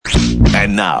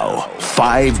And now,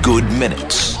 5 good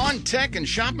minutes. On tech and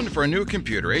shopping for a new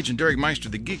computer, Agent Derek Meister,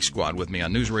 the Geek Squad, with me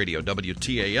on News Radio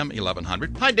WTAM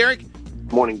 1100. Hi, Derek.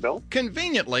 Morning, Bill.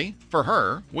 Conveniently, for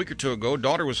her, a week or two ago,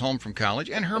 daughter was home from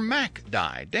college and her Mac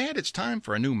died. Dad, it's time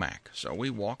for a new Mac. So we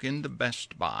walk into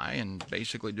Best Buy and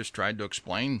basically just tried to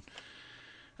explain,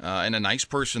 and a nice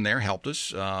person there helped us.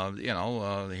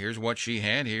 Here's what she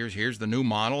had, here's the new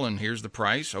model, and here's the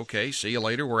price. Okay, see you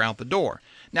later, we're out the door.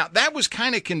 Now, that was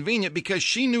kind of convenient because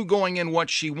she knew going in what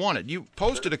she wanted. You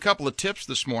posted a couple of tips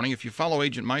this morning. If you follow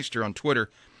Agent Meister on Twitter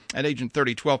at Agent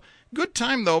 3012, good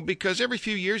time, though, because every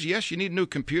few years, yes, you need a new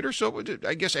computer. So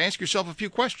I guess ask yourself a few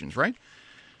questions, right?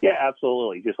 Yeah,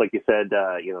 absolutely. Just like you said,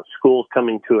 school's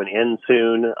coming to an end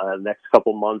soon. Next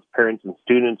couple months, parents and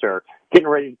students are getting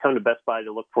ready to come to Best Buy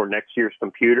to look for next year's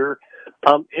computer.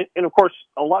 And of course,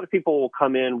 a lot of people will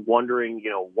come in wondering,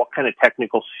 what kind of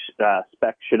technical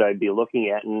specs should I be looking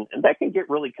at? And that can get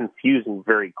really confusing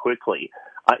very quickly.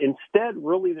 Instead,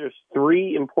 really, there's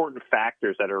 3 important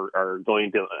factors that are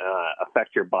going to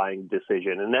affect your buying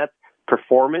decision, and that's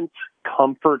performance,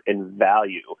 comfort, and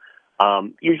value.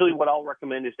 Usually what I'll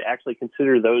recommend is to actually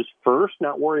consider those first,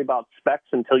 not worry about specs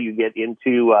until you get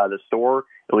into the store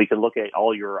and we can look at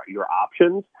all your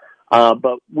options.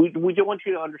 But we do want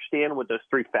you to understand what those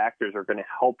 3 factors are going to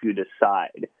help you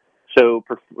decide. So,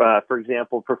 for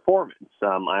example, performance.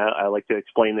 I like to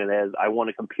explain it as I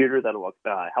want a computer that will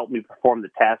help me perform the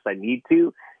tasks I need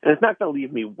to, and it's not going to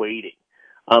leave me waiting.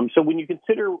 So when you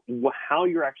consider how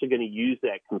you're actually going to use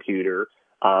that computer,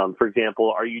 for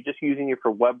example, are you just using it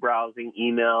for web browsing,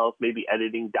 emails, maybe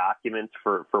editing documents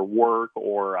for work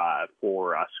or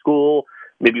for school,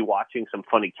 maybe watching some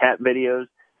funny cat videos?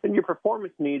 Then your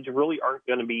performance needs really aren't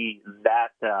going to be that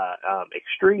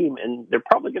extreme, and they're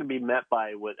probably going to be met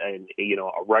with a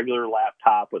regular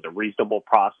laptop with a reasonable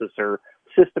processor,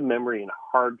 system memory, and a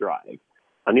hard drive.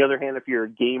 On the other hand, if you're a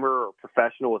gamer or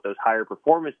professional with those higher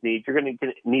performance needs, you're going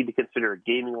to need to consider a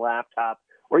gaming laptop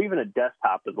or even a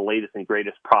desktop with the latest and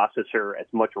greatest processor, as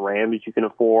much RAM as you can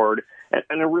afford,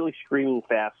 and a really screaming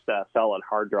fast solid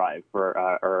hard drive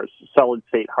or solid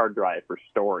state hard drive for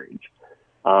storage.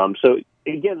 So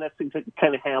again, that's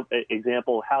kind of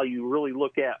example of how you really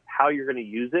look at how you're going to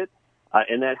use it.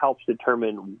 And that helps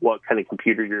determine what kind of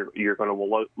computer you're going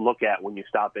to look at when you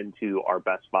stop into our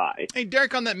Best Buy. Hey,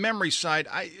 Derek, on that memory side,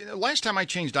 last time I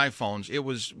changed iPhones, it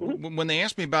was when they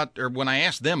asked me about, or when I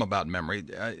asked them about memory,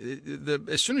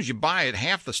 as soon as you buy it,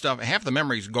 half the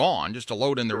memory's gone just to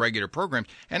load in the regular programs.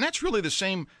 And that's really the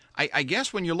same, I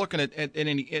guess, when you're looking at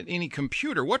any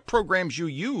computer. What programs you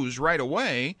use right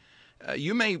away,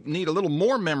 you may need a little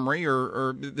more memory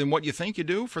or than what you think you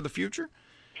do for the future.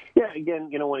 Yeah, again,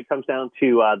 when it comes down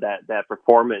to that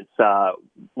performance,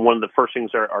 one of the first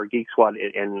things our Geek Squad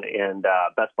and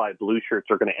Best Buy Blue Shirts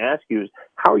are going to ask you is,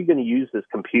 how are you going to use this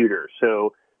computer?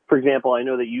 So, for example, I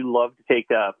know that you love to take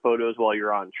photos while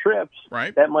you're on trips.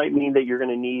 Right. That might mean that you're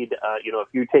going to need, if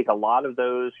you take a lot of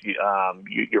those,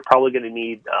 you're probably going to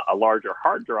need a larger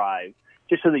hard drive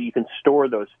just so that you can store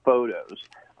those photos.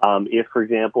 If, for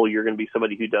example, you're going to be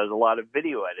somebody who does a lot of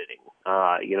video editing,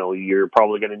 you're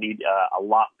probably going to need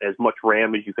as much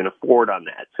RAM as you can afford on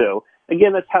that. So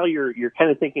again, that's how you're kind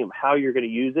of thinking of how you're going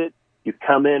to use it. You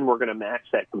come in, we're going to match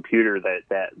that computer,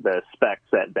 that the specs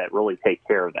that really take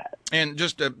care of that. And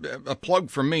just a plug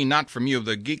from me, not from you,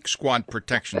 the Geek Squad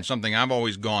Protection, something I've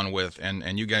always gone with,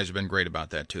 and you guys have been great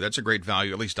about that too. That's a great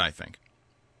value, at least I think.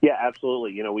 Yeah,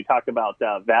 absolutely. We talk about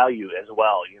value as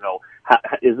well.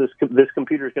 Is this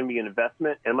computer is going to be an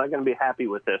investment? Am I going to be happy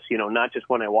with this? Not just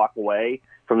when I walk away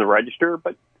from the register,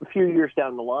 but a few years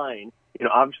down the line.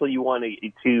 Obviously you want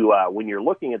to when you're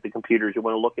looking at the computers, you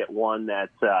want to look at one that's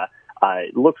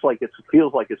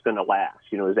feels like it's going to last.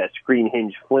 Is that screen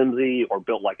hinge flimsy or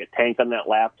built like a tank on that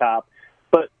laptop?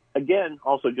 But again,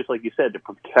 also, just like you said, to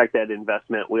protect that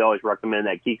investment, we always recommend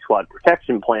that Geek Squad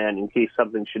protection plan in case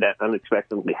something should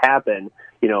unexpectedly happen,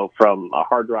 from a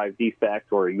hard drive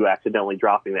defect or you accidentally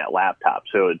dropping that laptop.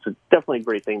 So it's definitely a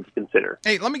great thing to consider.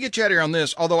 Hey, let me get you out of here on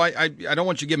this, although I don't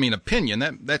want you to give me an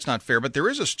opinion. That's not fair. But there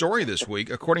is a story this week,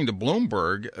 according to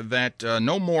Bloomberg, that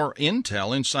no more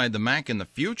Intel inside the Mac in the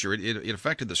future. It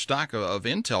affected the stock of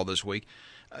Intel this week.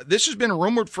 This has been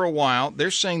rumored for a while.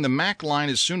 They're saying the Mac line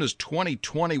as soon as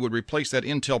 2020 would replace that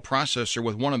Intel processor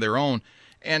with one of their own.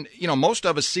 And, most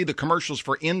of us see the commercials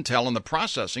for Intel and the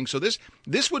processing. So this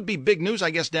would be big news, I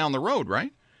guess, down the road,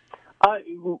 right?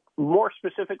 More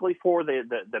specifically for the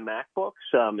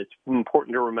MacBooks, it's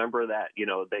important to remember that,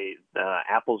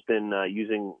 Apple's been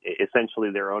using essentially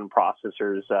their own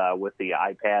processors with the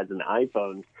iPads and the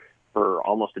iPhones. for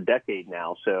almost a decade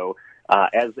now. So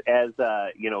as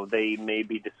they may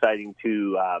be deciding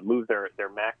to move their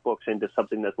MacBooks into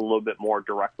something that's a little bit more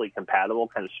directly compatible,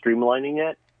 kind of streamlining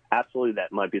it, absolutely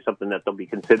that might be something that they'll be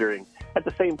considering. At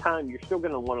the same time, you're still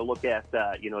going to want to look at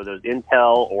those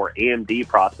Intel or AMD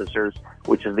processors,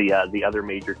 which is the other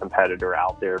major competitor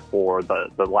out there for the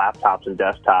laptops and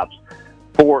desktops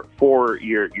for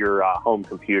your home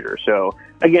computer. So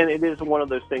again, it is one of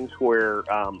those things where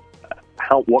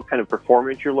what kind of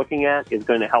performance you're looking at is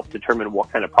going to help determine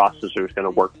what kind of processor is going to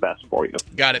work best for you.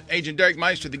 Got it. Agent Derek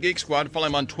Meister, the Geek Squad. Follow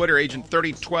him on Twitter,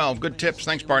 Agent3012. Good tips.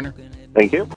 Thanks, partner. Thank you.